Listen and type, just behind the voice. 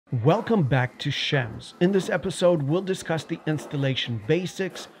Welcome back to Shemss. In this episode, we'll discuss the installation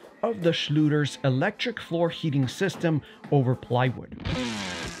basics of the Schluter's electric floor heating system over plywood.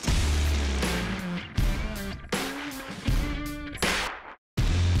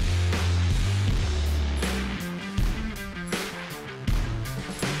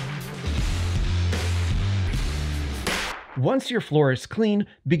 Once your floor is clean,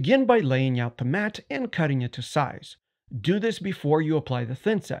 begin by laying out the mat and cutting it to size. Do this before you apply the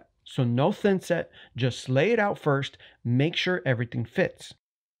thin set. So no thin set, just lay it out first, make sure everything fits.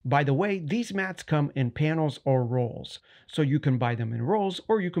 By the way, these mats come in panels or rolls, so you can buy them in rolls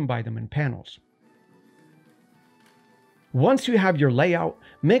or you can buy them in panels. Once you have your layout,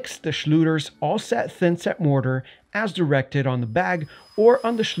 mix the Schluter's all-set thin set mortar as directed on the bag or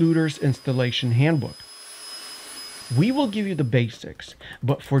on the Schluter's installation handbook. We will give you the basics,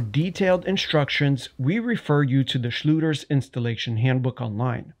 but for detailed instructions, we refer you to the Schluter's installation handbook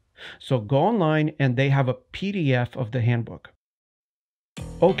online. So go online and they have a PDF of the handbook.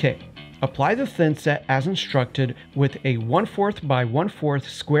 Okay, apply the thin set as instructed with a 1/4 by 1/4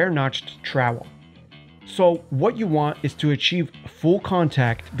 square notched trowel. So what you want is to achieve full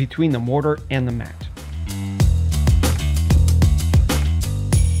contact between the mortar and the mat.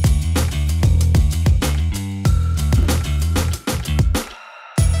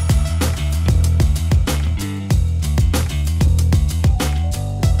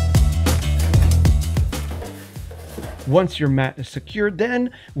 Once your mat is secured,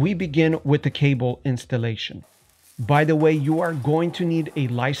 then we begin with the cable installation. By the way, you are going to need a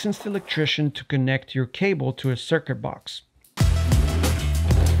licensed electrician to connect your cable to a circuit box.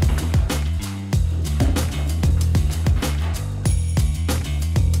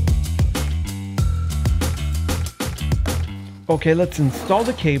 Okay, let's install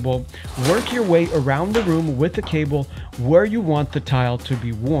the cable. Work your way around the room with the cable where you want the tile to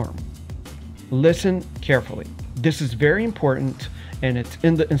be warm. Listen carefully. This is very important and it's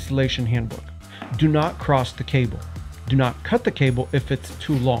in the installation handbook. Do not cross the cable. Do not cut the cable if it's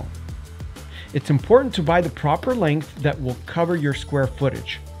too long. It's important to buy the proper length that will cover your square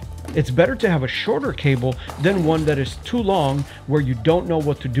footage. It's better to have a shorter cable than one that is too long where you don't know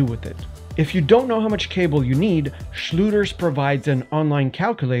what to do with it. If you don't know how much cable you need, Schluter's provides an online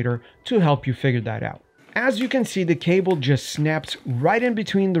calculator to help you figure that out. As you can see, the cable just snaps right in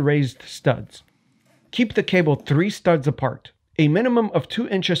between the raised studs. Keep the cable 3 studs apart, a minimum of 2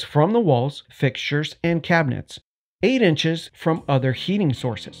 inches from the walls, fixtures, and cabinets, 8 inches from other heating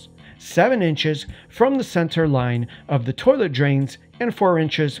sources, 7 inches from the center line of the toilet drains, and 4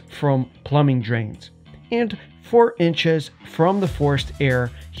 inches from plumbing drains, and 4 inches from the forced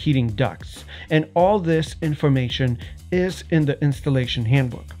air heating ducts. And all this information is in the installation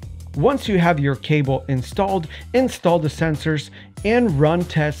handbook. Once you have your cable installed, install the sensors and run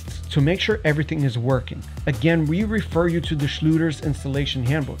tests to make sure everything is working. Again, we refer you to the Schluter's installation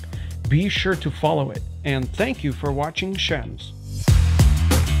handbook. Be sure to follow it. And thank you for watching Shemss.